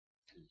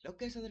Hello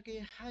guys, అందరికి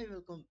hi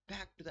welcome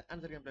back to the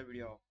another game play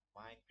video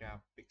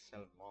Minecraft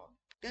పిక్సెల్మోన్.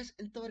 Guys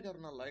ఇంతవరకు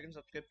ఎవరన్నా like and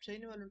subscribe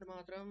చేయని వాళ్ళు ఉంటే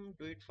మాత్రం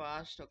do it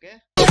fast. Okay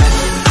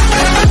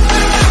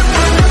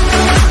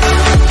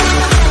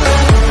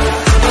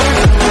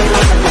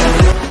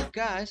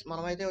guys,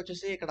 మనమైతే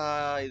వచ్చేసి ఇక్కడ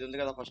ఇది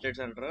ఉంది కదా first aid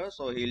centre,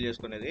 so heal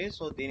చేసుకునేది.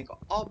 సో దీనికి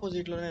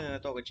ఆపోజిట్ లోనే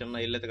నేనైతే ఒక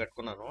చిన్న ఇల్లు అయితే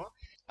కట్టుకున్నాను.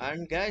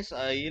 అండ్ గైస్,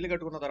 ఆ ఇల్లు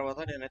కట్టుకున్న తర్వాత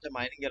నేనైతే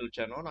మైనింగ్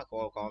వెళ్ళొచ్చాను.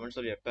 నాకు కామెంట్స్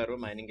లో చెప్పారు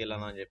మైనింగ్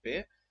వెళ్ళాను అని చెప్పి.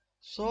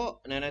 సో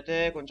నేనైతే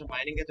కొంచెం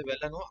మైనింగ్ అయితే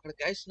వెళ్ళాను. అక్కడ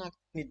గైస్ నాకు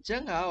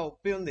నిజంగా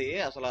ఒప్పి ఉంది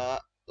అసలు.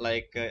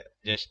 లైక్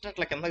జస్ట్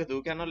అట్లా కిందకి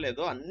దూకానో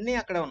లేదో అన్ని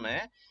అక్కడే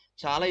ఉన్నాయి.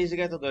 చాలా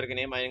ఈజీగా అయితే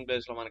దొరికినాయి మైనింగ్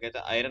ప్లేస్ లో.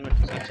 మనకైతే ఐరన్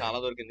వచ్చేసి చాలా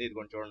దొరికింది. ఇది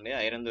కొంచెం చూడండి,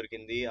 ఐరన్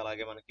దొరికింది.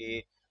 అలాగే మనకి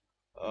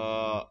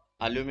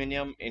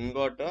అల్యూమినియం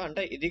ఇన్గోట్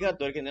అంటే ఇదిగా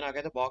దొరికింది.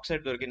 నాకైతే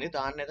బాక్సైట్ దొరికింది.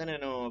 దాన్ని అయితే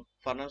నేను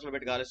ఫర్నస్ లో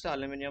పెట్టి కాలిస్తే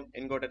అల్యూమినియం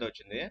ఇన్గోట్ అయితే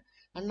వచ్చింది.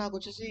 అండ్ నాకు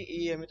వచ్చేసి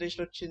ఈ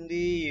ఎమిథిస్ట్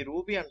వచ్చింది, ఈ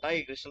రూబీ అంట,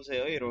 ఈ క్రిస్టల్స్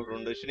ఏవో ఈ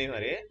రెండు వచ్చినాయి.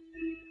 మరి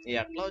ఈ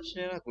ఎట్లా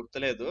వచ్చినాయో నాకు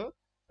గుర్తులేదు.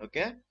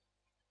 ఓకే,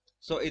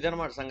 సో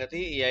ఇదనమాట సంగతి.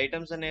 ఈ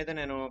ఐటమ్స్ అనేది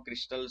నేను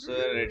క్రిస్టల్స్,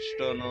 రెడ్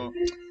స్టోన్,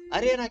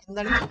 అరే నాకు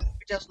ఇందాక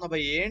చూపించేస్తున్నా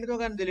భయ్, ఏంటిదో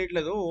కానీ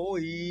తెలియట్లేదు. ఓ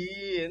ఈ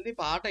ఏంది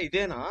పాట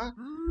ఇదేనా?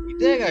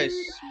 ఇదే గైస్,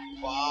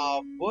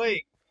 బాబోయ్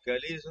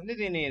గలీజ్ ఉంది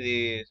దీని. ఇది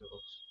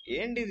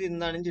ఏంటి, ఇది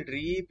ఇందా నుంచి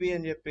డ్రీపీ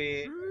అని చెప్పి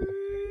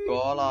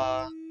గోలా.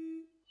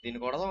 దీన్ని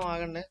కొడదాం,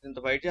 ఆగండి,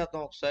 దీంతో బయట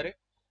చేద్దాం ఒకసారి.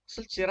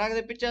 అసలు చిరాకు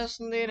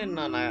తెప్పించేస్తుంది నిన్న.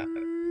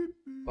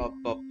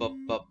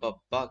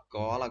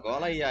 గోల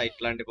గోల అయ్యా,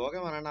 ఇట్లాంటి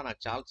పోకేమన్నా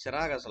నాకు చాలా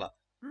చిరాకు అసలు.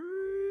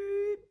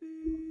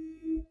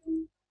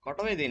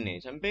 కొట్టవే దీన్ని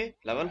చంపి.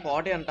 లెవెల్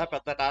 40 అంట,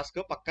 పెద్ద టాస్క్.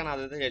 పక్కన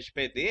అదైతే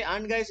చచ్చిపోయింది.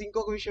 అండ్ గైస్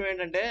ఇంకొక విషయం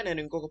ఏంటంటే, నేను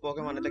ఇంకొక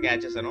పోకేమాన్ అయితే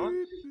క్యాచ్ చేశాను,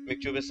 మీకు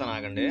చూపిస్తాను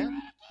ఆగండి.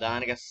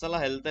 దానికి అస్సలు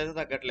హెల్త్ అయితే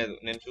తగ్గట్లేదు.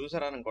 నేను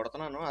చూసారా, నేను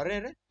కొడుతున్నాను. అరే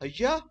అరే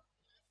అయ్యా,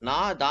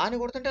 దాన్ని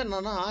కొడుతుంటే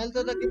నా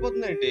హెల్త్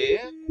తగ్గిపోతుంది ఏంటి?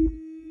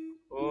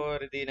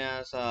 ఓరి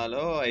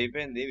దీనాసాలో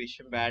అయిపోయింది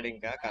విషయం, బ్యాడ్,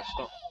 ఇంకా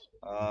కష్టం.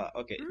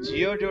 ఓకే,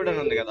 జియో డ్యూడ్ అని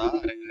ఉంది కదా,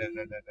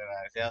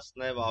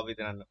 చేస్తున్నాయి బాబు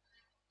ఇది నన్ను.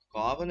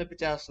 కోపం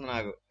తెప్పించేస్తుంది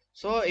నాకు.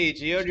 సో ఈ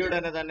జియో డ్యూడ్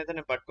అనే దాన్ని అయితే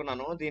నేను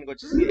పట్టుకున్నాను. దీనికి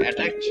వచ్చేసి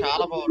అటాక్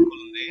చాలా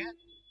పవర్ఫుల్ ఉంది.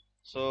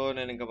 సో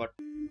నేను ఇంకా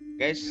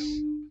గైస్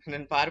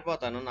నేను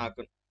పారిపోతాను.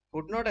 నాకు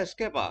ఫుడ్ నోట్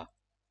ఎస్కేపా?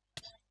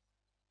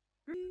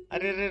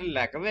 అరే రే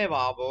లెక్కవే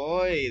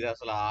బాబోయ్, ఇది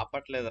అసలు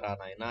ఆపట్లేదు రా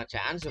నాయన,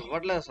 ఛాన్స్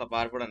ఇవ్వట్లేదు అసలు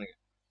పారిపోవడానికి.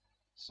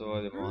 సో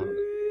అది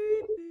బాగుంది.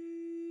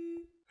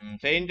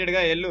 ఫెయింటెడ్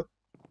గా ఎల్లు.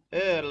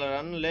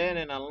 రన్ లే,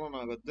 నేను అల్లను,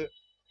 నాకు వద్దు,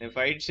 నేను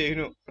ఫైట్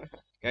చేయను.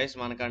 గైస్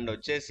మనకండి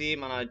వచ్చేసి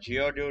మన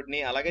జియో డ్యూడ్ ని,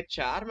 అలాగే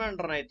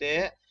చార్మాండర్ అయితే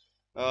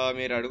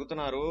మీరు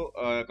అడుగుతున్నారు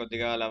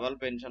కొద్దిగా లెవెల్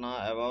పెంచనా,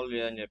 ఎవాల్వ్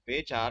చేయని చెప్పి.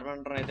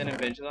 చార్మాండర్ అయితే నేను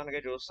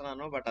పెంచడానికే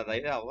చూస్తున్నాను, బట్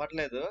అదైతే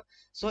అవ్వట్లేదు.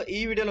 సో ఈ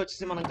వీడియోలో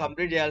వచ్చేసి మనం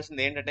కంప్లీట్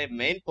చేయాల్సింది ఏంటంటే,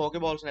 మెయిన్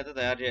పోకేబాల్స్ అయితే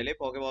తయారు చేయాలి.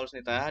 పోకేబాల్స్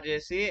ని తయారు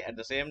చేసి అట్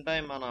ద సేమ్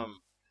టైం మనం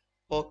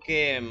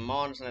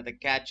పోకేమాన్స్ అయితే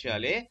క్యాచ్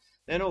చేయాలి.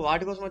 నేను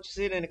వాటి కోసం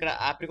వచ్చేసి నేను ఇక్కడ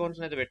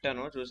ఆప్రికాన్స్ అయితే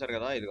పెట్టాను, చూసారు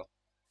కదా, ఇదిగో.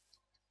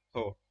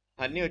 ఓ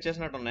అన్నీ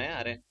వచ్చేసినట్టు ఉన్నాయి.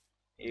 అరే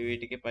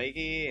వీటికి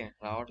పైకి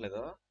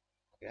రావట్లేదు.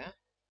 ఓకే,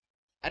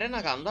 అరే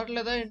నాకు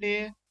అందట్లేదా ఏంటి?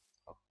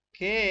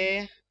 ఓకే,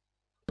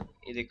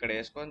 ఇది ఇక్కడ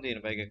వేసుకొని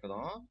దీనిపైకి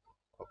ఎక్కుదాం.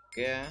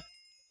 Okay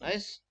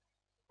nice.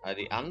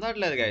 అది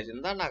అందట్లేదు గైస్,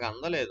 ఇందా నాకు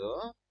అందలేదు.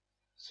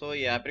 సో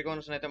ఈ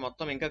ఆప్రికాన్స్ అయితే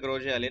మొత్తం ఇంకా గ్రో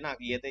చేయాలి.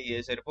 నాకు అయితే ఏ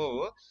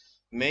సరిపోవు.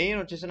 మెయిన్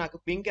వచ్చేసి నాకు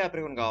పింక్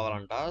ఆప్రికాన్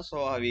కావాలంట. సో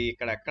అవి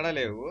ఇక్కడ ఎక్కడా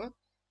లేవు.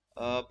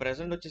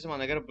 ప్రెసెంట్ వచ్చేసి మన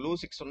దగ్గర బ్లూ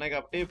 6 ఉన్నాయి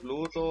కాబట్టి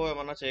బ్లూతో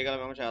ఏమన్నా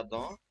చేయగలమేమో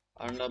చేద్దాం.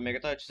 అండ్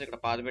మిగతా వచ్చేసి ఇక్కడ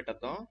పాతి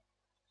పెట్టేద్దాం.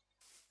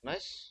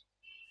 నైస్.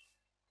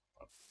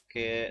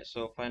 ఓకే, సో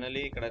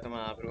ఫైనలీ ఇక్కడైతే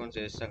మన ఆప్రికాన్స్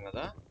చేస్తాం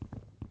కదా.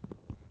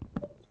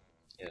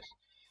 ఎస్,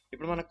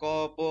 ఇప్పుడు మన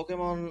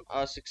పోకేమాన్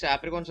 6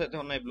 ఆప్రికాన్స్ అయితే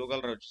ఉన్నాయి. బ్లూ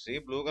కలర్ వచ్చేసి,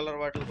 బ్లూ కలర్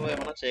వాటితో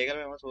ఏమన్నా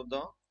చేయగలమేమో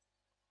చూద్దాం.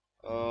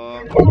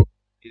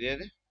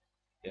 ఇదేది?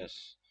 ఎస్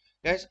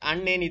గైస్,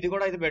 అండ్ నేను ఇది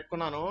కూడా అయితే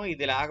పెట్టుకున్నాను.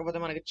 ఇది లేకపోతే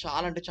మనకి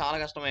చాలా అంటే చాలా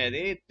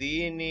కష్టమయ్యేది.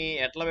 దీన్ని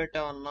ఎట్లా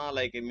పెట్టామన్నా,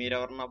 లైక్ మీరు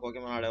ఎవరన్నా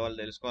పోకేమాన్ ఆడేవాళ్ళు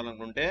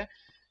తెలుసుకోవాలనుకుంటే,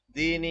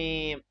 దీని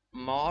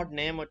మాడ్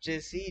నేమ్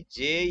వచ్చేసి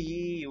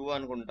జేఈయు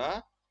అనుకుంటా.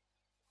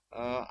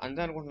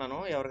 అంతే అనుకుంటున్నాను.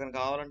 ఎవరికైనా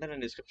కావాలంటే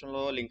నేను డిస్క్రిప్షన్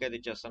లో లింక్ అయితే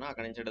ఇచ్చేస్తాను,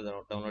 అక్కడ నుంచి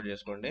డౌన్లోడ్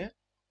చేసుకోండి.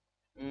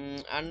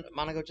 అండ్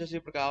మనకు వచ్చేసి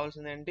ఇప్పుడు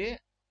కావాల్సింది ఏంటి,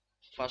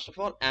 ఫస్ట్ ఆఫ్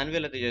ఆల్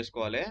యాన్యువల్ అయితే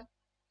చేసుకోవాలి.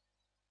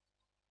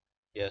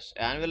 ఎస్,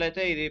 యాన్యువల్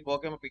అయితే ఇది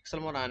పోకేమాన్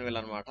పిక్సెల్మోన్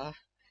యాన్యువల్ అనమాట.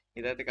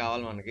 ఇదైతే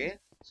కావాలి మనకి.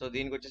 సో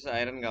దీనికి వచ్చేసి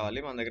ఐరన్ కావాలి.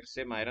 మన దగ్గర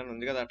సేమ్ ఐరన్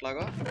ఉంది కదా,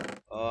 అట్లాగా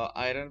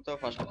ఐరన్ తో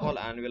ఫస్ట్ ఆఫ్ ఆల్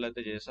యాన్యువల్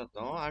అయితే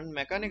చేసేద్దాం. అండ్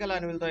మెకానికల్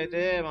యాన్యువల్ తో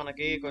అయితే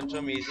మనకి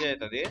కొంచెం ఈజీ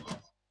అవుతుంది.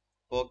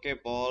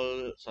 పోకేబాల్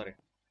సారీ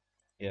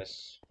ఎస్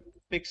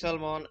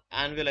పిక్సెల్మోన్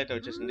యాన్యువల్ అయితే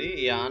వచ్చేసింది.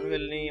 ఈ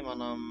యాన్యువల్ ని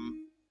మనం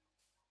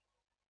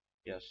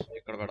ఎస్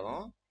ఇక్కడ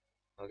పెడదాం.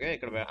 ఓకే,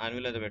 ఇక్కడ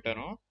యాన్యువల్ అయితే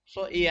పెట్టాను.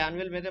 సో ఈ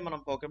యాన్యువల్ మీదే మనం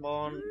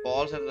పోకేమాన్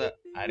బాల్స్ అయితే,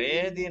 అరే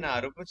దీని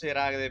అరుపు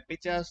చిరాకు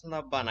తెప్పించేస్తుంది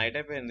అబ్బా. నైట్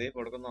అయిపోయింది,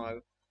 పడుకుందాం.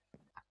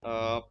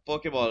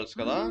 పోకేబాల్స్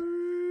కదా,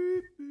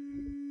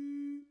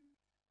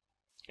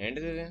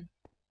 ఏంటిది ఇది?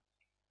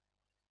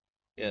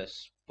 Yes,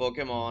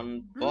 Pokemon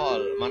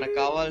ball. మనకు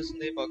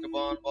కావాల్సింది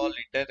పోకేమాన్ బాల్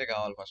లిడ్ అయితే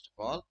కావాలి first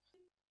of all.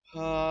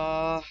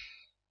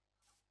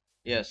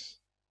 Yes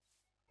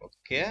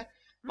okay,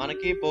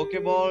 మనకి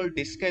పోకేబాల్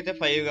డిస్క్ అయితే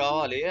 5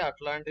 కావాలి.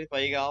 అట్లాంటి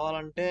 5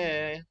 కావాలంటే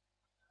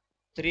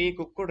 3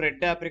 కుక్డ్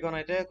రెడ్ ఆప్రికాన్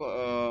అయితే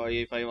ఈ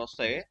 5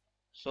 వస్తాయి.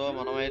 సో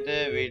మనమైతే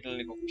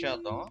వీటిని కుక్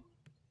చేద్దాం.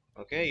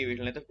 ఓకే, ఈ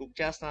వీటిని అయితే కుక్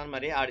చేస్తున్నాను.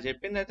 మరి ఆడు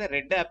చెప్పింది అయితే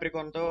రెడ్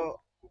ఆప్రికాన్ తో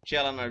కుక్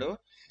చేయాలన్నాడు.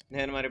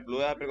 నేను మరి బ్లూ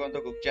ఆప్రికాన్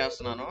తో కుక్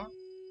చేస్తున్నాను.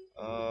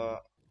 ఆ,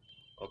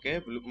 ఓకే,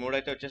 మూడు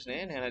అయితే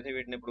వచ్చేసినాయి. నేనైతే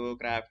వీటిని ఇప్పుడు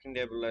క్రాఫ్టింగ్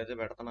టేబుల్ అయితే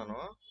పెడుతున్నాను.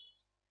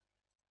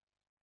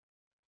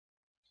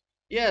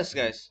 Yes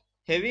guys,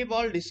 heavy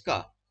ball డిస్కా.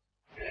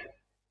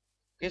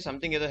 Okay,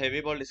 something ఏదో హెవీ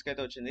బాల్ డిస్క్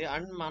అయితే వచ్చింది.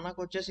 అండ్ మనకు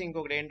వచ్చేసి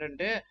ఇంకొకటి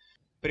ఏంటంటే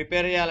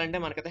ప్రిపేర్ చేయాలంటే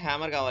మనకైతే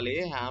హ్యామర్ కావాలి.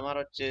 హ్యామర్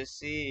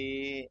వచ్చేసి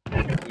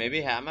మేబీ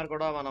హ్యామర్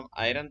కూడా మనం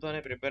ఐరన్ తోనే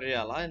ప్రిపేర్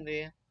చేయాలా ఏంది?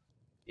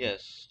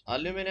 Yes,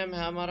 aluminium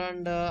hammer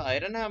and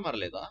iron hammer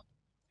లేదా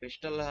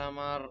crystal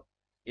hammer?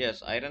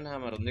 Yes, iron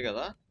hammer ఉంది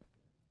కదా.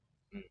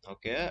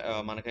 ఓకే,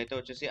 మనకైతే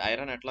వచ్చేసి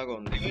ఐరన్ ఎట్లాగో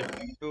ఉంది.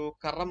 ఇటు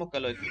కర్ర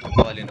ముక్కలు అయితే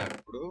కావాలి నాకు.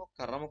 ఇప్పుడు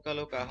కర్ర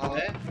ముక్కలు కహా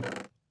హై?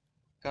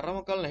 కర్ర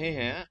ముక్కలు నహీ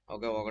హే.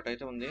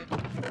 ఒకటైతే ఉంది.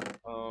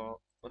 ఆ,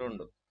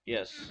 రెండు.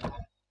 ఎస్,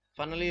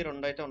 ఫైనలీ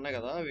రెండు అయితే ఉన్నాయి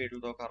కదా.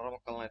 వీటితో కర్ర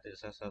ముక్కలను అయితే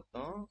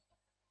చేసేద్దాం.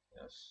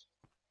 ఎస్,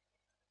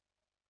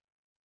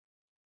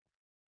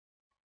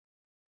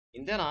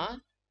 ఇంతేనా?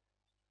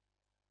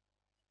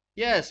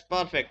 Yes,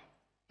 perfect.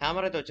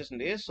 హ్యామర్ అయితే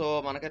వచ్చేసింది. సో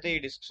మనకైతే ఈ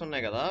డిస్క్స్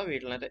ఉన్నాయి కదా,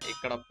 వీటిని అయితే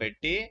ఇక్కడ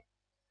పెట్టి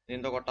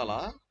దీంతో కొట్టాలా?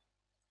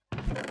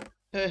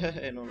 హే హే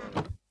హే, నో నో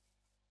నో.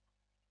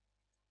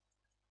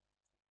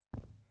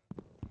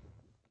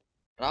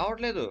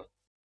 రావట్లేదు.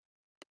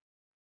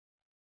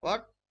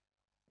 వాట్?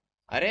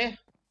 అరే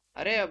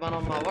అరే,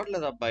 మనం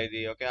అవ్వట్లేదు అబ్బా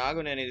ఇది. ఓకే ఆగు,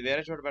 నేను ఇది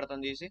వేరే చోట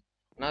పెడతాను తీసి.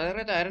 నా దగ్గర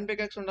అయితే ఐరన్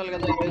పికాక్స్ ఉండాలి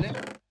కదా ఇది.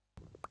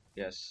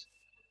 ఎస్,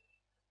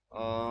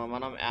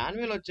 మనం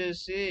యాన్యువల్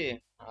వచ్చేసి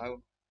ఆగు,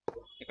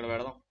 ఇక్కడ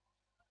పెడదాం.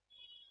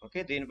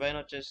 ఓకే, దీనిపైన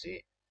వచ్చేసి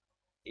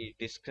ఈ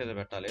డిస్క్ అయితే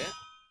పెట్టాలి.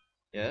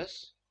 ఎస్,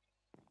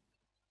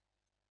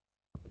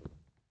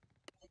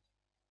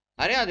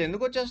 అరే అది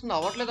ఎందుకు వచ్చేస్తుంది?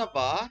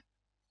 అవ్వట్లేదబ్బా.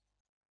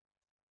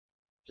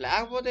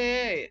 లేకపోతే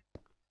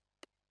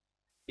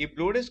ఈ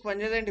బ్లూ డిస్క్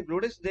పనిచేదేంటి? బ్లూ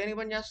డిస్క్ దేనికి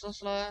పనిచేస్తుంది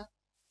అసలు?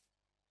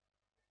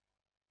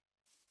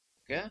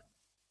 ఓకే,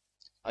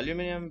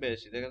 అల్యూమినియం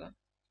బేస్ ఇదే కదా.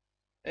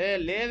 ఏ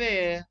లేవే.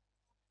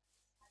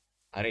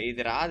 అరే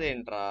ఇది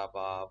రాదేంట్రా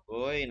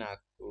బాబోయ్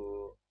నాకు.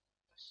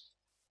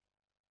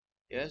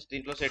 ఎస్,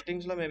 దీంట్లో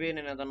సెట్టింగ్స్ లో మేబీ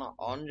నేను ఏదన్నా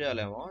ఆన్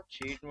చేయాలేమో.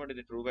 చీట్ మోడ్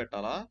ఇది ట్రూ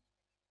పెట్టాలా?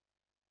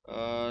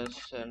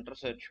 Centre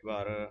search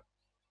bar.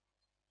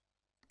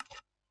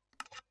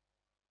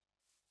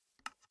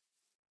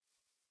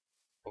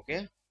 ఓకే,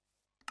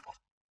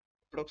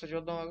 ఇప్పుడు ఒకసారి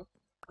చూద్దాం ఆగు.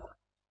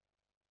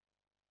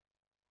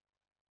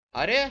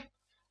 అరే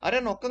అరే,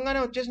 నొక్కంగానే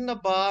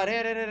వచ్చేసిందబ్బా. అరే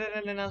అరే అరే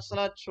అరే, నేను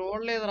అసలు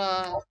చూడలేదురా.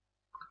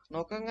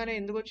 నొక్కంగానే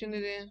ఎందుకు వచ్చింది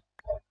ఇది?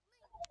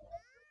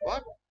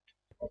 వాట్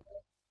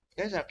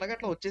గైస్,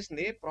 ఎట్లాగట్లా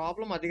వచ్చేసింది.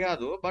 ప్రాబ్లం అది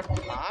కాదు, బట్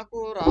నాకు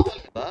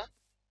రావాలి కదా.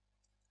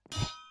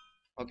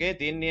 ఓకే,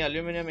 దీన్ని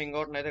అల్యూమినియం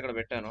ఇంగోట్ అయితే ఇక్కడ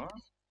పెట్టాను.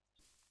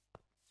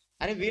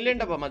 అరే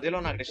వీళ్ళేంటబ్బా మధ్యలో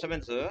నాకు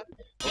డిస్టర్బెన్స్.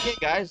 ఓకే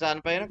గాయస్,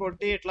 దానిపైన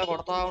కొట్టి ఇట్లా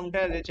కొడతా ఉంటే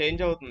అది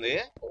చేంజ్ అవుతుంది.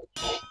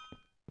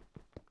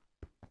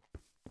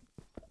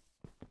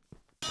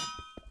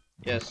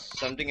 ఎస్,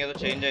 సంథింగ్ ఏదో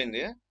చేంజ్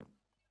అయింది.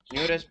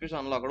 New recipes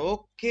unlocked.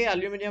 Okay,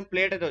 aluminium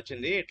plate అయితే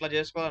వచ్చింది. ఇట్లా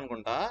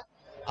చేసుకోవాలనుకుంటా.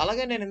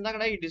 అలాగే నేను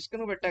ఇందాక ఈ డిస్క్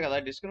ను పెట్టా కదా,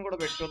 డిస్క్ ను కూడా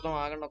పెట్టి చూద్దాం.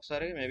 ఆగండి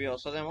ఒకసారి, మేబీ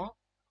వస్తుందేమో.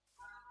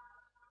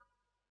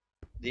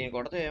 దీన్ని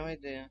కొడితే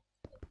ఏమైంది?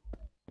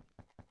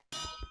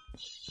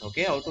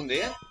 ఓకే,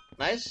 అవుతుంది.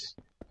 నైస్,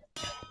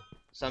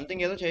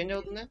 సంథింగ్ ఏదో చేంజ్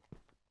అవుతుంది.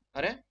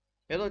 అరే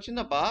ఏదో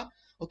వచ్చిందబ్బా.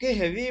 ఓకే,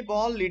 హెవీ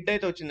బాల్ లిడ్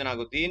అయితే వచ్చింది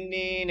నాకు.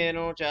 దీన్ని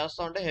నేను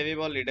చేస్తా ఉంటే హెవీ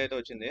బాల్ లిడ్ అయితే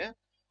వచ్చింది.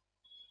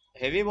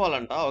 హెవీ బాల్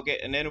అంట. ఓకే,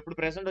 నేను ఇప్పుడు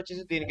ప్రెసెంట్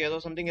వచ్చేసి దీనికి ఏదో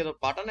సంథింగ్ ఏదో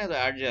బటన్ ఏదో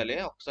యాడ్ చేయాలి.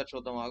 ఒకసారి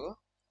చూద్దాం ఆగు.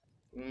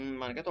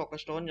 మనకైతే ఒక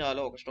స్టోన్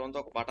చాలు. ఒక స్టోన్ తో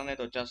ఒక బటన్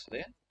అయితే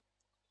వచ్చేస్తుంది.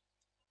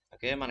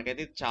 ఓకే,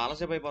 మనకైతే ఇది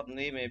చాలాసేపు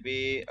అయిపోతుంది మేబీ.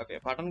 ఓకే,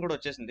 బటన్ కూడా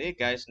వచ్చేసింది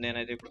గైస్.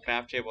 నేనైతే ఇప్పుడు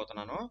క్రాఫ్ట్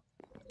చేయబోతున్నాను.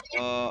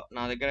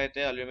 నా దగ్గర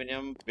అయితే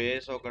అల్యూమినియం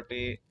బేస్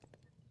ఒకటి,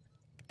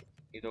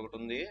 ఇది ఒకటి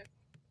ఉంది.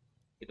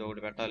 ఇది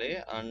ఒకటి పెట్టాలి.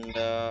 అండ్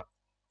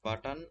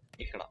బటన్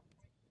ఇక్కడ.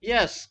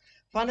 ఎస్,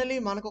 ఫైనలీ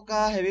మనకు ఒక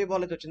హెవీ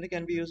బాల్ అయితే వచ్చింది.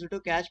 Can be use to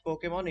catch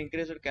Pokemon,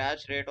 increased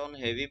catch rate on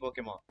heavy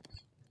Pokemon.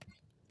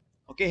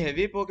 Okay,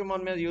 heavy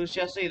Pokemon మీద యూజ్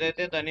చేస్తే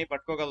ఇదైతే దాన్ని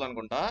పట్టుకోగలదు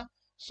అనుకుంటా.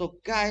 సో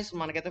గైస్,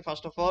 మనకైతే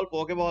ఫస్ట్ ఆఫ్ ఆల్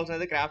పోకేబాల్స్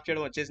అయితే క్రాఫ్ట్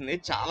చేయడం వచ్చేసింది.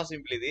 చాలా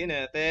సింపుల్ ఇది.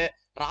 నేనైతే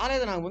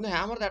రాలేదు నాకు ముందు.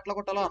 హ్యామర్ ఎట్లా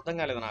కొట్టాలో అర్థం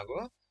కాలేదు నాకు.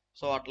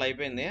 సో అట్లా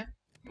అయిపోయింది.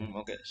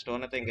 ఓకే,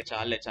 స్టోన్ అయితే ఇంకా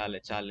చాలే చాలే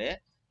చాలే.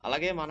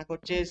 అలాగే మనకు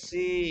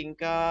వచ్చేసి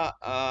ఇంకా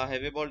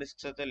హెవీ బాల్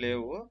డిస్క్స్ అయితే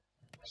లేవు.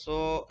 సో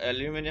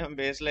అల్యూమినియం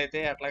బేస్లు అయితే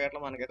ఎట్లాగట్లా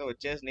మనకైతే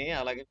వచ్చేసినాయి.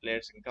 అలాగే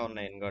ప్లేట్స్ ఇంకా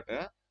ఉన్నాయి ఇన్గోట్.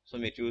 సో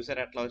మీరు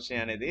చూసారు ఎట్లా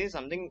వచ్చినాయి అనేది.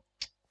 సంథింగ్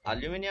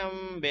అల్యూమినియం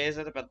బేస్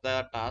అయితే పెద్ద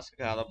టాస్క్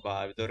కాదబ్బా.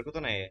 అవి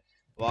దొరుకుతున్నాయి.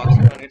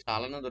 బాక్స్ మనకి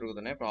చాలానే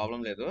దొరుకుతున్నాయి,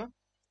 ప్రాబ్లం లేదు.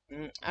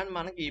 అండ్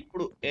మనకి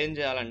ఇప్పుడు ఏం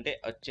చేయాలంటే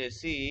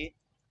వచ్చేసి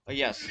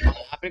ఎస్,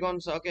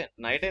 ఆప్రికాన్స్. ఓకే,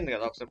 నైట్ అయింది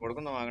కదా, ఒకసారి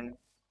పడుకుందాం ఆగండి.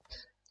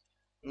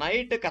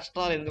 నైట్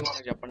కష్టాలు ఎందుకు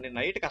మనకు చెప్పండి.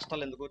 నైట్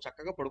కష్టాలు ఎందుకు,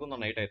 చక్కగా పడుకుందాం.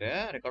 నైట్ అయితే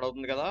రికార్డ్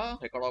అవుతుంది కదా.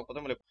 రికార్డ్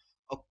అవ్వకపోతే మళ్ళీ.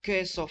 ఓకే,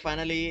 సో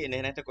ఫైనలీ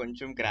నేనైతే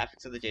కొంచెం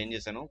గ్రాఫిక్స్ అయితే చేంజ్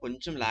చేశాను.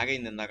 కొంచెం లాగ్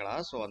అయింది ఇందాక,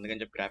 సో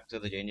అందుకని చెప్పి గ్రాఫిక్స్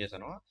అయితే చేంజ్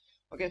చేశాను.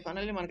 ఓకే,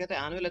 ఫైనల్లీ మనకైతే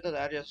యాన్యువల్ అయితే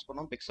తయారు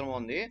చేసుకున్నాం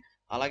పిక్సెల్మోన్ది.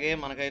 అలాగే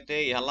మనకైతే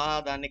ఎలా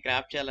దాన్ని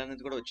క్రాఫ్ట్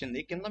చేయాలనేది కూడా వచ్చింది.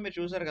 కింద మీరు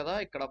చూసారు కదా,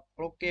 ఇక్కడ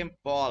పోకే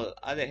బాల్,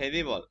 అదే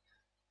heavy ball.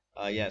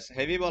 Yes,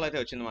 heavy ball అయితే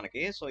వచ్చింది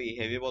మనకి. సో ఈ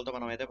హెవీ బాల్ తో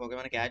మనం అయితే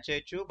పోకేమాన్ క్యాచ్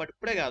చేయొచ్చు. బట్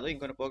ఇప్పుడే కాదు,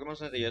 ఇంకొన్ని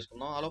పోకేమాన్స్ అయితే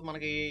చేసుకుందాం. అలా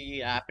మనకి ఈ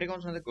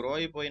ఆప్రికాన్స్ అయితే గ్రో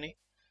అయిపోయినాయి.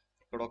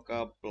 ఇక్కడ ఒక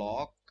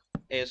బ్లాక్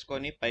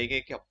వేసుకొని పైకి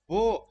ఎక్కి,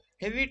 అబ్బో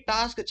హెవీ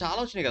టాస్క్ చాలా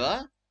వచ్చినాయి కదా.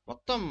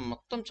 మొత్తం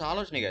మొత్తం చాలా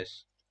వచ్చినాయి గైస్.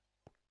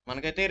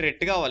 మనకైతే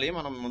రెడ్ కావాలి.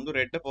 మనం ముందు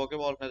రెడ్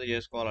పోకేబాల్స్ అయితే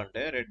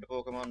చేసుకోవాలంటే రెడ్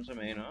పోకేమాన్స్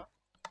మెయిన్.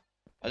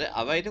 అదే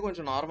అవి అయితే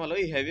కొంచెం నార్మల్.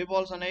 ఈ హెవీ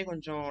బాల్స్ అనేవి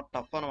కొంచెం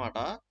టఫ్ అనమాట.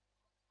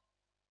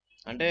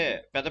 అంటే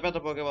పెద్ద పెద్ద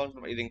పోకేబాల్స్.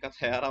 ఇది ఇంకా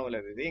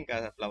తయారవ్వలేదు, ఇది ఇంకా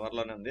ఫ్లవర్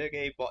లోనే ఉంది. ఓకే,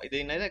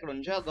 దీన్ని అయితే ఇక్కడ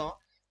ఉంచేద్దాం.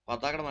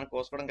 అక్కడ మనకు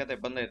కోసుకోవడానికి అయితే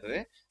ఇబ్బంది అవుతుంది.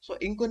 సో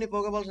ఇంకొన్ని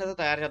పోకేబాల్స్ అయితే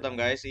తయారు చేద్దాం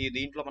గాయస్. ఈ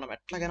దీంట్లో మనం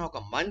ఎట్లాగైనా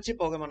ఒక మంచి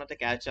పోకేమాన్ అయితే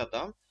క్యాచ్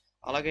చేద్దాం.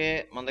 అలాగే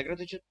మన దగ్గర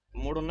వచ్చి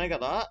 3 ఉన్నాయి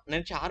కదా.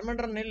 నేను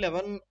చార్మెండర్ ని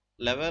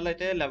లెవెల్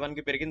అయితే 11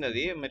 కి పెరిగింది.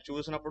 అది మీరు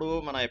చూసినప్పుడు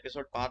మన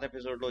పాత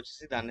ఎపిసోడ్ లో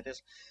వచ్చేసి దాన్ని అయితే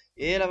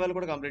ఏ లెవెల్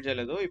కూడా కంప్లీట్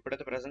చేయలేదు.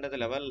 ఇప్పుడైతే ప్రెసెంట్ అయితే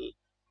లెవెల్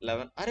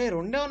 11. అరే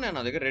రెండే ఉన్నాయి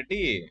నా దగ్గర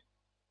రెడీ.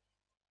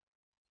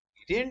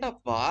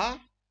 ఇదేంటబ్బా.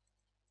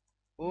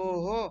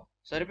 ఓహో,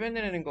 సరిపోయింది.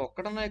 నేను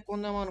ఇంకొక్కడన్నా ఎక్కువ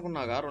ఉందేమో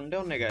అనుకున్నాగా. రెండే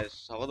ఉన్నాయి గాయస్,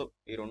 అవ్వదు.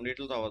 ఈ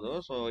రెండిట్లతో అవ్వదు.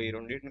 సో ఈ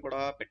రెండింటిని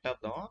కూడా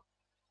పెట్టేద్దాం.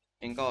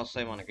 ఇంకా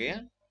వస్తాయి మనకి.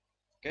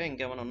 ఓకే,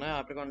 ఇంకేమైనా ఉన్నాయా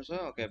ఆప్రికాన్స్?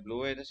 ఓకే, బ్లూ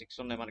అయితే 6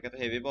 ఉన్నాయి. మనకైతే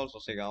హెవీ బాల్స్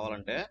వస్తాయి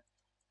కావాలంటే.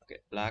 ఓకే,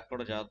 బ్లాక్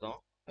కూడా చేద్దాం.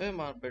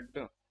 మా బెడ్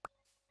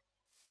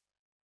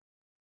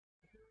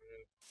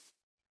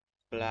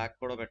బ్లాక్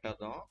కూడా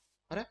పెట్టేద్దాం.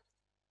 అరే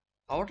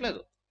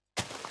అవ్వట్లేదు.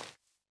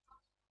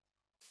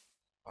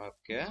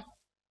 ఓకే,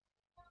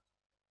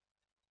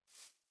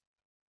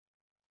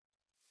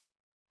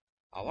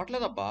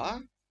 అవ్వట్లేదబ్బా.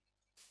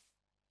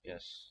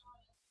 ఎస్,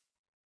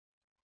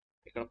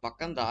 ఇక్కడ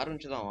పక్కన దారి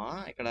ఉంచుదామా?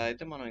 ఇక్కడ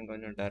అయితే మనం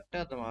ఇంకొంచెం డర్ట్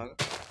వేద్దాం.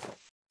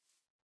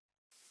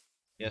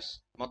 ఎస్,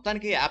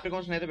 మొత్తానికి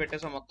ఆప్రికాన్స్ అయితే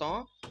పెట్టేసాం మొత్తం.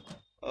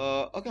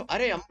 ఓకే,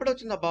 అరే అప్పుడే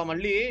వచ్చిందబ్బా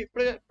మళ్ళీ.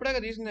 ఇప్పుడే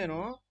కదా తీసింది నేను.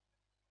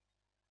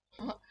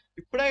 ఆహా,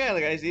 ఇప్పుడే కదా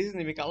గైస్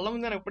తీసింది. మీ కళ్ళ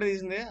ముందే ఇప్పుడే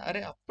తీసింది.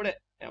 అరే అప్పుడే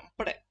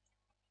అప్పుడే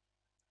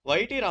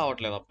వైటీ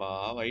రావట్లేదబ్బా.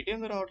 వైటీ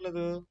ఎందుకు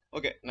రావట్లేదు?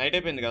 ఓకే, నైట్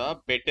అయిపోయింది కదా,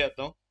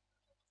 పెట్టేద్దాం.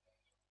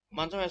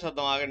 మంచం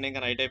వేసేద్దాం ఆగండి,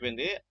 ఇంకా నైట్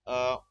అయిపోయింది. ఆ,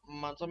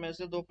 మంచం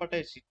వేసి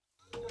దుప్పట్టేసి.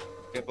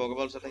 ఓకే,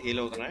 పోకేబాల్స్ అయితే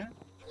హీల్ అవుతున్నాయి.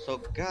 సో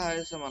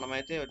గాయ్స్,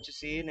 మనమైతే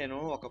వచ్చేసి నేను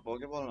ఒక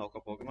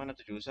పోకేమాన్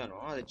అయితే చూశాను.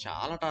 అది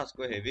చాలా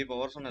టాస్క్, హెవీ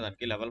పవర్స్ ఉన్నాయి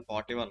దానికి. లెవెల్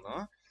 41.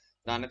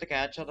 దాన్ని అయితే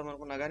క్యాచ్ చేద్దాం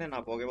అనుకున్నా కానీ నా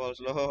పోకేబాల్స్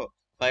లో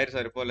ఫైర్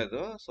సరిపోలేదు.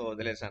 సో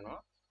వదిలేశాను.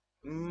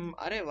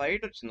 అరే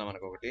వైట్ వచ్చిందా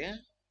మనకు ఒకటి.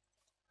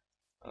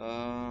 ఆ,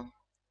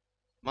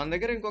 మన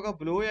దగ్గర ఇంకొక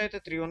బ్లూ అయితే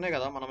 3 ఉన్నాయి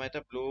కదా. మనమైతే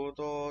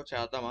బ్లూతో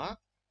చేద్దామా?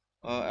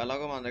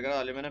 ఎలాగో మన దగ్గర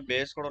అల్యూమినియం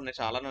బేస్ కూడా ఉన్నాయి,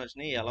 చాలానే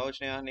వచ్చినాయి. ఎలా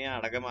వచ్చినాయో అని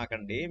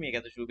అడగమాకండి,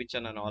 మీకైతే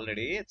చూపించాను నేను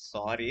ఆల్రెడీ.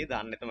 సారీ,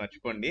 దాన్ని అయితే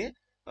మర్చిపోండి.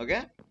 ఓకే,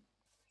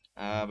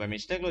 బై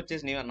మిస్టేక్లో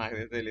వచ్చేసి నాకు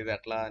అయితే తెలియదు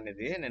ఎట్లా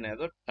అనేది. నేను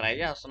ఏదో ట్రై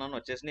చేస్తున్నాను.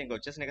 వచ్చేసి ఇంకా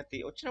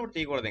వచ్చినప్పుడు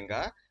తీయకూడదు,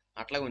 ఇంకా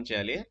అట్లాగే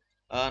ఉంచేయాలి.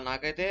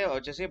 నాకైతే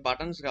వచ్చేసి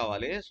బటన్స్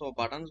కావాలి. సో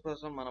బటన్స్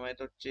కోసం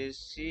మనమైతే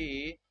వచ్చేసి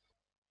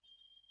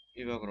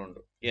ఇవి ఒక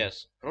రెండు. ఎస్,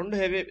 రెండు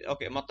హెవీ.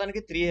 ఓకే,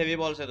 మొత్తానికి 3 హెవీ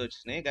బాల్స్ అయితే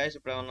వచ్చేసినాయి గైస్.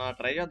 ఇప్పుడు ఏమన్నా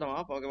ట్రై చేద్దామా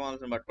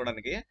పోకేమాన్స్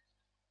పట్టుకోవడానికి?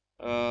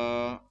 ఆ,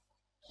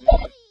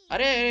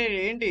 అరే అరే,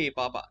 ఏంటి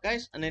పాప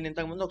గైస్, నేను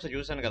ఇంతకు ముందు ఒకసారి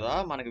చూశాను కదా,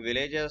 మనకి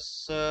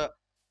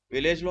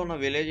విలేజ్ లో ఉన్న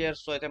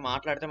విలేజర్స్ తో అయితే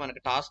మాట్లాడితే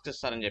మనకి టాస్క్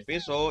ఇస్తారని చెప్పి.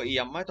 సో ఈ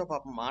అమ్మాయితో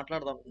పాపం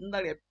మాట్లాడదాం.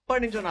 ఇందాక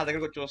ఎప్పటి నుంచో నా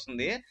దగ్గరకు వచ్చి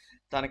వస్తుంది.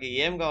 తనకి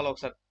ఏం కావాలో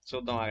ఒకసారి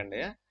చూద్దాం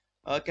ఆగండి.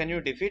 Can you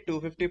defeat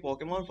 250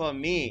 Pokemon for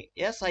me?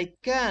 Yes I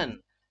can.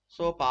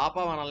 So పాప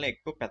మనల్ని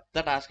ఎక్కువ పెద్ద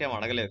టాస్క్ ఏం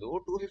అడగలేదు.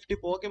 250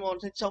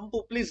 పోకెమాన్స్ చంపు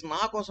ప్లీజ్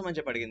నా కోసం అని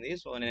చెప్పి అడిగింది.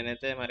 సో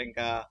నేనైతే మరి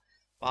ఇంకా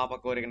పాప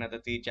కోరికనైతే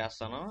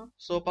తీర్చేస్తాను.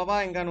 సో పాపా,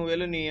 ఇంకా నువ్వు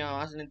వెళ్ళు, నీ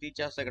ఆశ నేను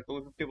తీర్చేస్తా. ఇక్కడ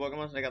 250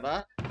 పోకెమాన్స్ కదా,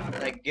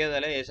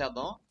 తగ్గేదలే,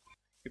 వేసేద్దాం.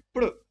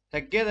 ఇప్పుడు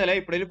తగ్గేదలే,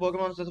 ఇప్పుడు వెళ్ళి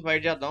పోకెమాన్స్ తో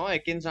ఫైట్ చేద్దాం.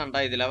 ఎక్కించంట.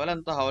 ఇది లెవెల్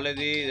ఎంత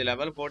హవలేదు, ఇది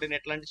లెవెల్ 14.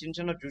 ఎట్లాంటి చిన్న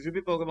చిన్న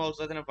జుజుబి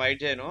పోకెమాన్స్ అయితే నేను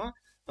ఫైట్ చేయను.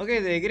 ఓకే,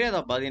 ఇది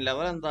ఎగిరేదబ్బా. దీని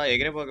లెవెల్ ఎంత?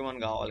 ఎగిరే పోకెమాన్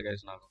కావాలి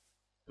గైస్ నాకు.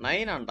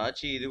 9 అంట.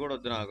 ఇది కూడా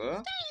వద్దు నాకు.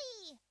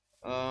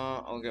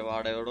 ఓకే,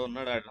 వాడెవడో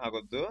ఉన్నాడు, నాకు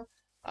వద్దు.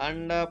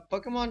 అండ్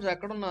పోకెమాన్స్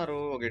ఎక్కడున్నారు?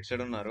 ఒక ఇటు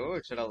సైడ్ ఉన్నారు,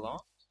 ఇటు సైడ్ వెళ్దాం.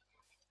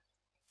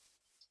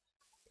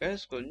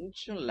 గైస్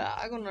కొంచెం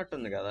లాగ్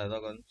ఉన్నట్టుంది కదా, ఏదో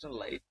కొంచెం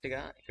లైట్ గా.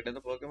 ఇక్కడ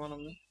ఏదో పోకెమాన్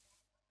ఉంది,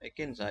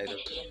 ఎక్కించా ఇది.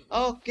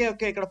 ఓకే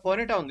ఓకే, ఇక్కడ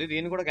పోనీటా ఉంది,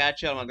 దీన్ని కూడా క్యాచ్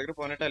చేయాలి. మన దగ్గర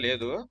పోనీటా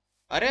లేదు.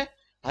 అరే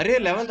అరే,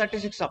 లెవెల్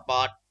 36 అబ్బా.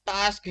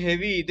 Task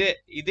heavy.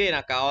 ఇదే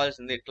నాకు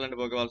కావాల్సింది. ఇట్లాంటి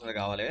పోకేవాల్సింది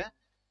కావాలి.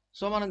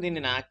 సో మనం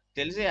దీన్ని నాకు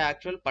తెలిసి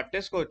యాక్చువల్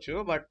పట్టేసుకోవచ్చు.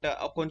 బట్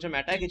కొంచెం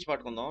అటాక్ ఇచ్చి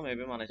పట్టుకుందాం.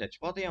 మేబీ మనం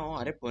చచ్చిపోతాయేమో.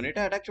 అరే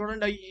పోనీటా అటాక్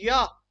చూడండి,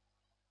 అయ్యా.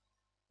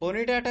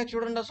 పోనీటా అటాక్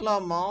చూడండి, అసలు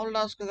మామూలు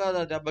టాస్క్ కాదు.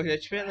 అది దెబ్బకి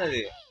చచ్చిపోయింది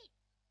అది.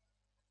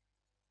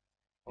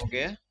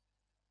 ఓకే,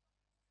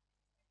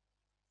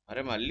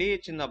 అరే మళ్ళీ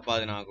ఇచ్చిందబ్బా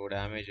అది నాకు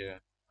డ్యామేజ్.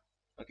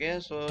 ఓకే,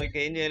 సో ఇక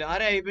ఏం చేయాలి?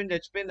 అరే అయిపోయింది,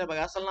 చచ్చిపోయింది అబ్బా.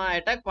 అసలు నా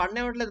అటాక్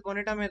పడనివ్వట్లేదు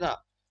కొనిటా మీద.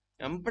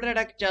 ఎంపటి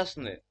అటాక్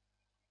చేస్తుంది.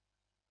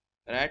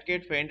 రాట్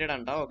కేట్ ఫెయింటెడ్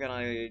అంట. ఓకే, నా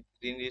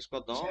దీన్ని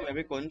తీసుకొద్దాం.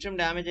 మేబీ కొంచెం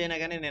డ్యామేజ్ అయినా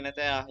కానీ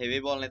నేనైతే ఆ హెవీ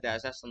బాల్ అయితే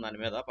వేసేస్తాను దాని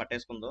మీద,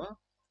 పట్టేసుకుందో.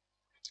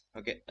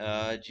 ఓకే,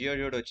 జియో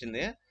డ్యూడ్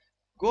వచ్చింది.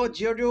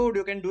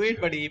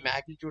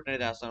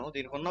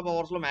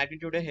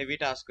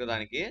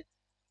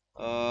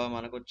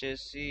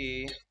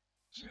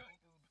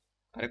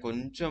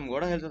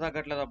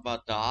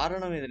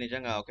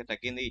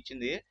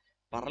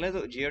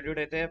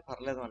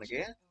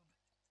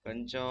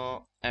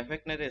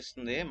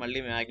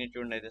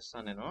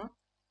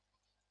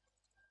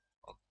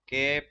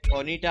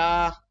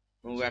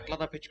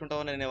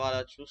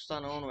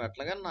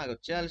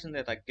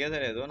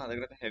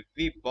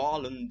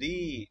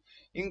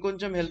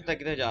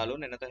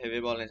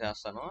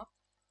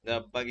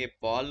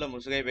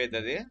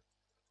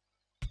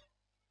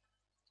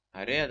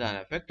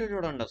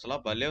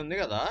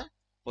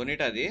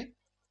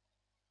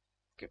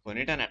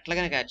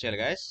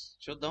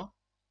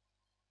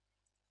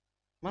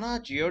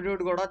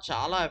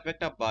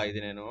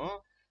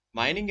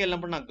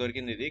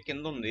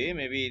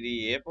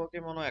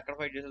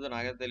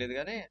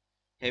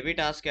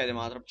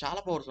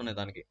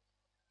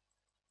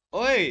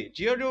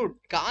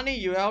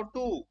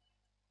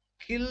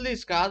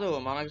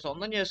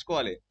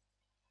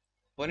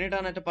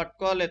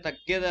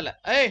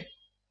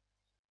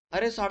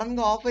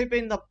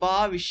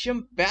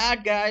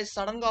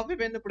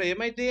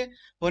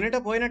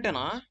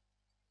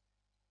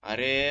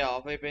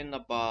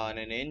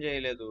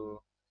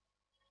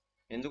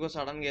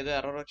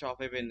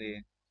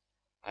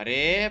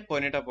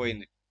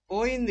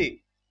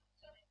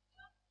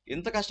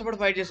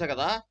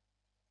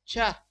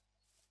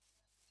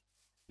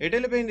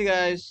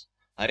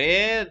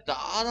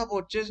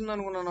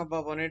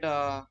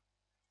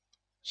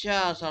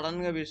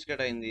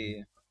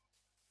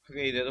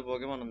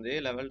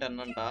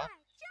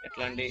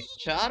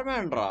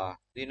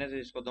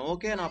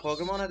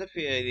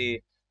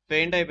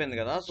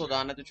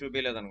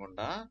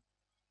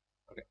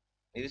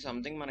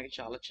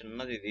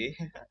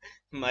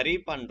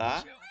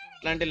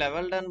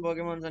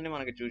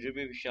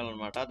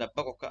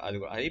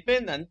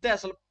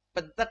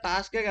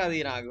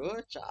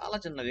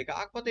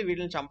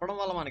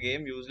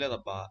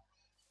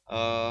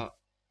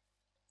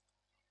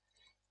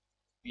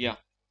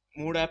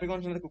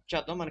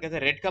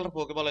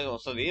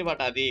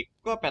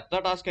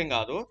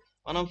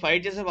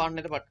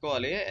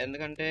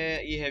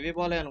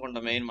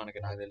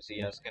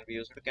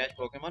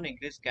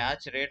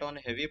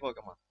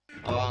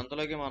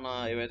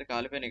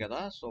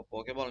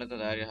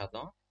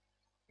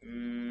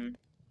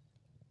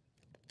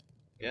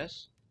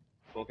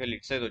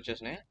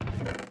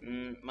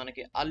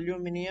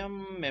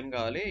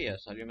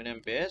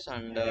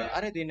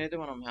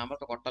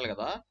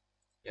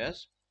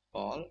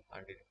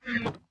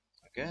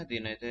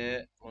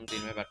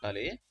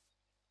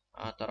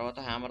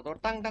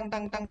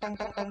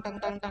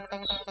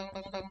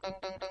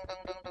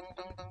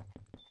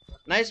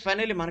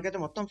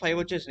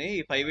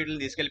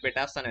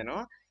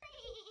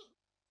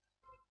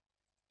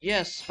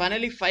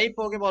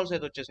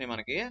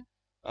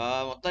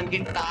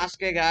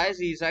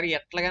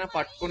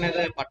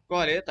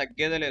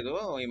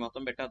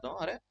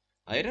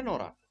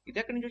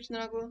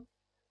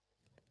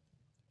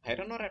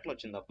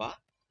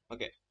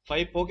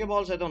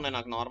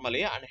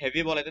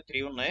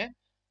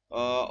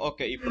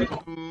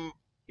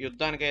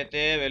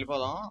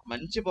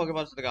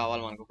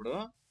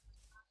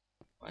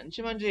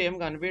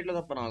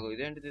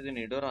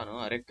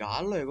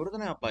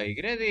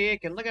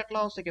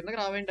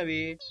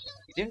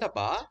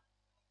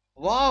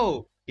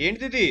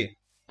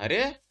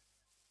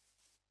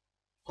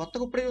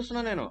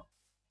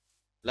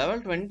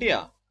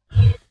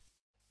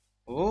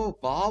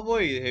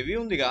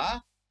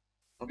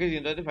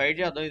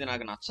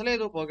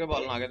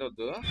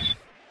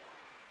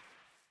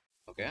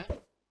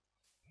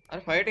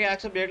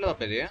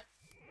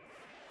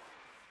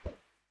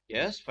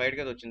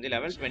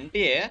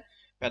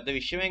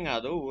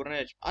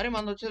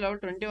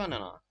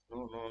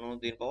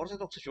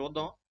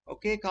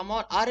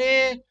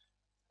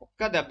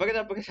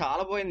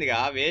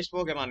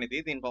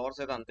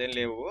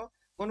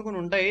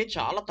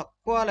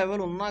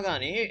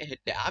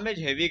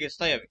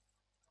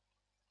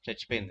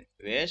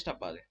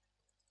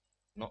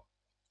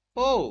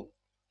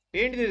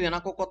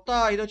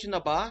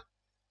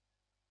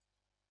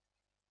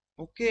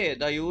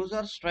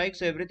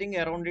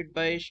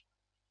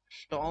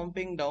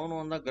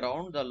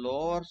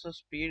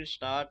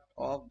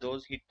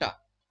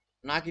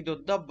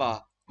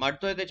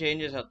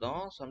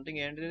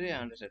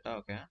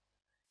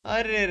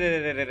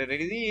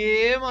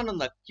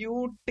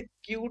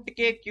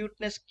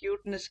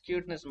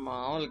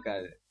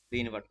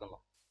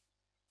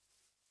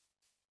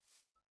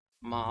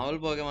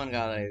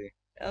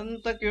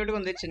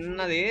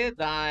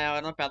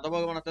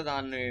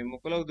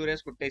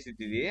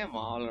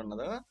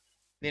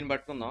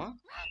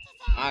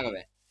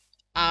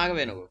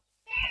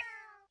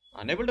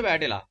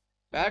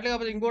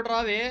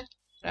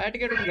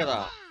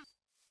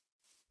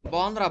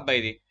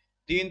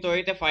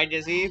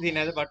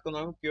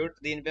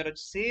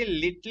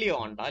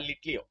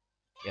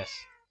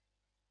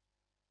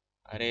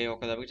 అరే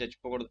ఒక దెబ్బకి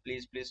చచ్చిపోకూడదు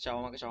please please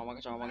చావమాక చావమాక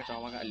చావమాక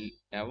చావమాక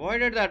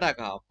avoided the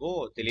attack. అబ్బో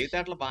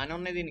తెలివితేటలు బాగానే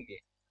ఉన్నాయి దీనికి.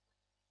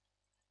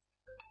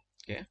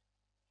 ఓకే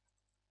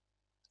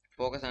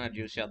ఫోకస్ అనేది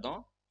యూస్ చేద్దాం.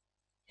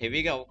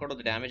 హెవీగా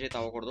అవ్వకూడదు, డ్యామేజ్ అయితే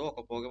అవ్వకూడదు.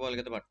 ఒక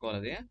పోకేబాల్కి అయితే పట్టుకోవాలి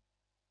అది.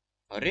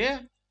 అరే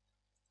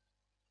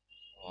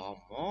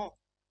అమ్మో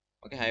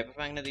ఓకే హైపర్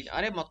ఫ్యాంగ్ నది.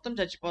 అరే మొత్తం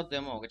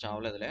చచ్చిపోద్దేమో. ఒక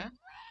చావలేదులే.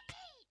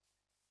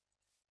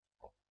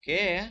 Okay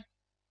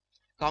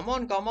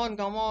come on come on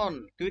come on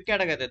quick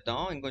attack అయితే ఇద్దాం.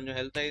 ఇంకొంచెం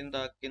హెల్త్ అయిన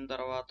తగ్గిన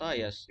తర్వాత.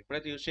 ఎస్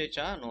ఇప్పుడైతే యూస్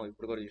చేయొచ్చా? నో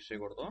ఇప్పుడు కూడా యూస్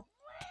చేయకూడదు.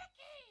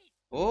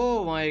 ఓ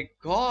మై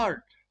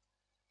గాడ్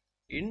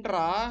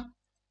ఇంట్రా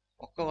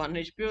ఒక్క 1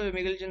 HP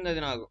మిగిల్చింది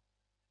అది నాకు.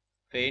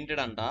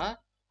 పెయింటెడ్ అంట.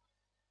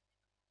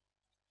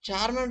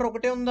 చార్మాండర్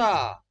ఒకటే ఉందా?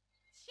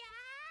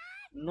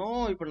 నో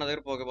ఇప్పుడు నా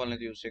దగ్గర పోకేబాల్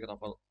అనేది యూస్ చేయక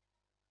తప్పదు.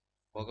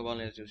 పోకేబాల్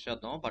అనేది యూస్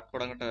చేద్దాం.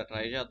 పట్టుకోవడానికి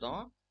ట్రై చేద్దాం.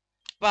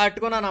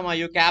 పట్టుకున్నానమ్మా.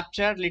 యూ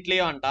క్యాప్చర్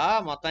లిట్లియో అంట.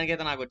 మొత్తానికి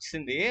అయితే నాకు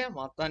వచ్చింది.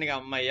 మొత్తానికి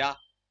అమ్మయ్యా.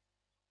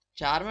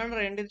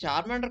 చార్మాండర్ ఏంటి?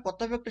 చార్మాండర్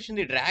కొత్త ఎఫెక్ట్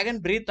వచ్చింది.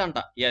 డ్రాగన్ బ్రీత్ అంట.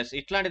 ఎస్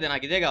ఇట్లాంటిది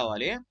నాకు ఇదే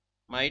కావాలి.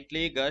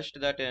 మైట్లీ గస్ట్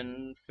దట్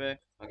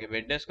ఓకే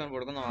బెడ్ వేసుకొని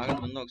పడుకుందాం.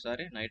 ఆగదు ముందు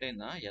ఒకసారి. నైట్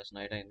అయిందా? ఎస్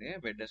నైట్ అయింది.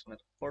 బెడ్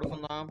వేసుకుని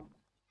పడుకుందాం.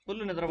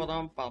 ఫుల్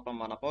నిద్రపోదాం. పాపం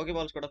మన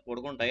పోకీబాల్స్ కూడా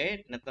పడుకుంటాయి.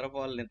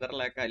 నిద్ర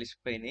లేక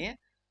అలిసిపోయినాయి.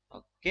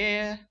 ఓకే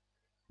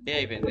డే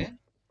అయిపోయింది.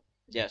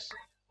 ఎస్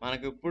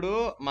మనకి ఇప్పుడు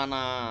మన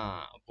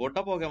బుట్ట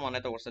పోకేమాన్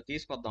అయితే ఒకసారి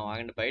తీసుకొద్దాం.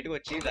 ఆగండి బయటకు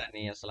వచ్చి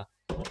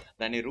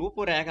దాని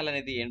రూపు రేఖలు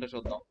అనేది ఏంటో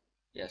చూద్దాం.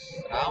 ఎస్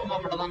రావమ్మా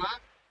పడదానా?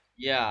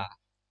 యా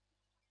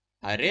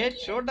అరే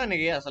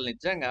చూడడానికి అసలు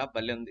నిజంగా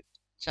భలే ఉంది.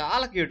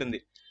 చాలా క్యూట్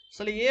ఉంది.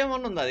 అసలు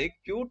ఏమన్నా ఉంది అది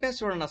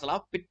క్యూట్నెస్ చూడండి. అసలు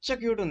పిచ్చ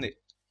క్యూట్ ఉంది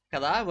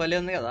కదా. భలే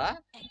ఉంది కదా.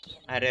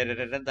 అరే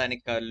అరే దాని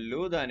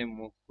కళ్ళు, దాని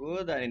ముక్కు,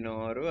 దాని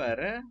నోరు.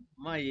 అరే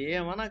మా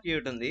ఏమన్నా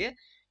క్యూట్ ఉంది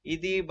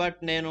ఇది. బట్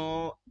నేను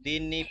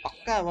దీన్ని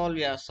పక్కా ఎవాల్వ్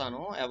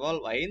చేస్తాను.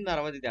 ఎవాల్వ్ అయిన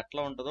తర్వాత ఇది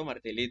ఎట్లా ఉంటుందో మరి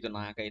తెలియదు.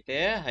 నాకైతే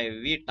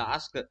హెవీ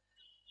టాస్క్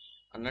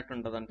అన్నట్టు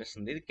ఉంటుంది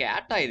అనిపిస్తుంది. ఇది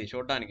క్యాటా ఇది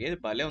చూడడానికి. ఇది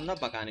భలే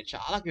ఉందబ్బా కానీ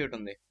చాలా క్యూట్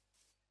ఉంది.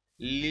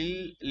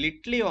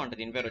 లిట్లియో అంట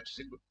దీని పేరు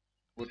వచ్చేసి.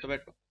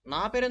 గుర్తుపెట్టు.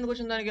 నా పేరు ఎందుకు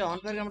వచ్చింది దానికి?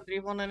 OnFireGamer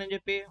 349 అని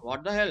చెప్పి.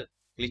 వాట్ ద హెల్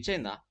గ్లిచ్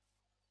అయిందా?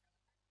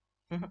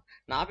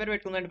 నా పేరు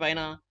పెట్టుకుందండి పైన.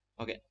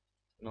 Okay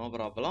no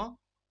problem.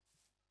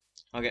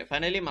 Okay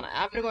finally మన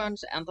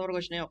ఆప్రికాన్స్ ఎంతవరకు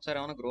వచ్చినాయి ఒకసారి.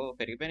 ఏమైనా గ్రో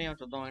పెరిగిపోయినాయి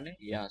చూద్దామండి.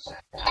 ఎస్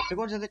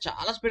ఆప్రికాన్స్ అయితే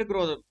చాలా స్పీడ్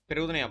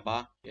పెరుగుతున్నాయి అబ్బా.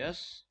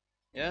 ఎస్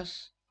ఎస్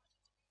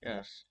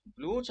ఎస్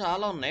బ్లూ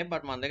చాలా ఉన్నాయి.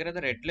 బట్ మన దగ్గర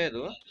అయితే రెడ్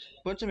లేదు.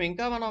 కొంచెం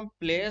ఇంకా మనం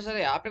ప్లేస్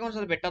అది ఆప్రికాన్స్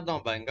అది పెట్టేద్దాం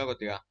అబ్బా ఇంకా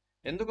కొద్దిగా.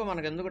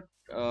 మనకు ఎందుకు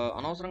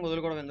అనవసరంగా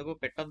వదులుకోవడం ఎందుకు,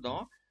 పెట్టేద్దాం.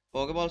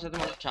 పోకేబాల్స్ అయితే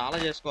మనం చాలా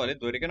చేసుకోవాలి.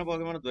 దొరికిన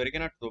పోకేమాన్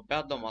దొరికినట్టు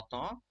దుబ్బేద్దాం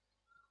మొత్తం.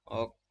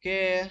 ఓకే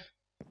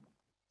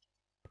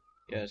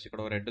ఎస్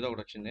ఇక్కడ రెడ్ది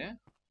ఒకటి వచ్చింది.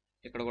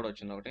 ఇక్కడ కూడా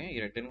వచ్చింది ఒకటి. ఈ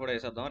రెడ్ని కూడా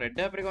వేసేద్దాం. రెడ్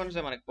ఆప్రికాన్స్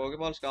మనకి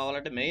పోకేబాల్స్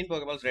కావాలంటే మెయిన్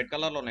పోకేబాల్స్ రెడ్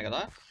కలర్ లో ఉన్నాయి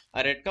కదా.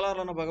 ఆ రెడ్ కలర్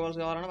లో ఉన్న పోకేబాల్స్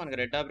కావాలంటే మనకి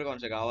రెడ్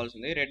ఆప్రికాన్స్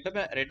కావాల్సింది.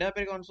 రెడ్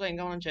ఆప్రికాన్స్ లో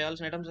ఇంకా మనం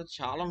చేయాల్సిన ఐటమ్స్ అయితే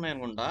చాలా ఉన్నాయి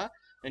అనుకుంటా.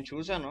 నేను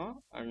చూశాను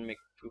అండ్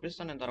మీకు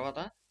చూపిస్తాను నేను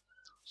తర్వాత.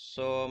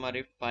 సో మరి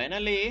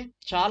ఫైనల్లీ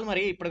చాలు.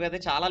 మరి ఇప్పటికైతే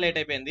చాలా లేట్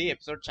అయిపోయింది.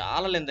 ఎపిసోడ్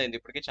చాలా లెంత్ అయింది.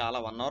 ఇప్పటికి చాలా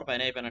 1 hour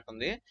పైన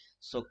అయిపోయినట్టుంది.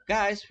 సో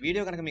గైస్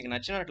వీడియో కనుక మీకు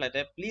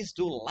నచ్చినట్లయితే please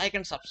do like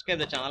and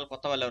subscribe the channel.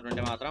 కొత్త వాళ్ళు ఎవరు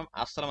ఉంటే మాత్రం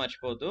అస్సలు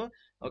మర్చిపోవద్దు.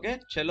 ఓకే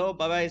చలో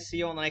bye see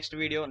you on next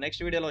video.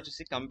 Next వీడియోలో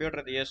వచ్చేసి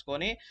కంప్యూటర్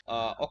తీసుకొని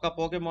ఒక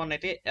పోకేమాన్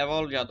అయితే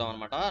ఎవాల్వ్ చేద్దాం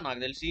అనమాట. నాకు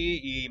తెలిసి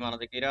ఈ మన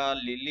దగ్గర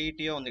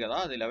లిలీటియో ఉంది కదా,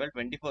 అది లెవెల్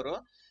 24.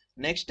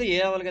 నెక్స్ట్ ఏ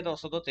లెవెల్కి అయితే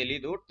వస్తుందో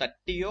తెలీదు.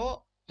 30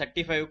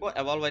 35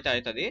 ఎవాల్వ్ అయితే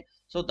అవుతుంది.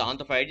 సో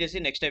దాంతో ఫైట్ చేసి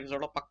నెక్స్ట్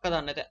ఎపిసోడ్ లో పక్క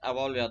దాన్ని అయితే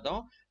ఎవాల్వ్ చేద్దాం.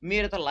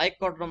 మీరైతే లైక్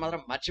కొట్టడం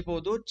మాత్రం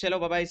మర్చిపోవద్దు. చలో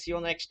bye see you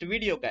on next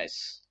video guys.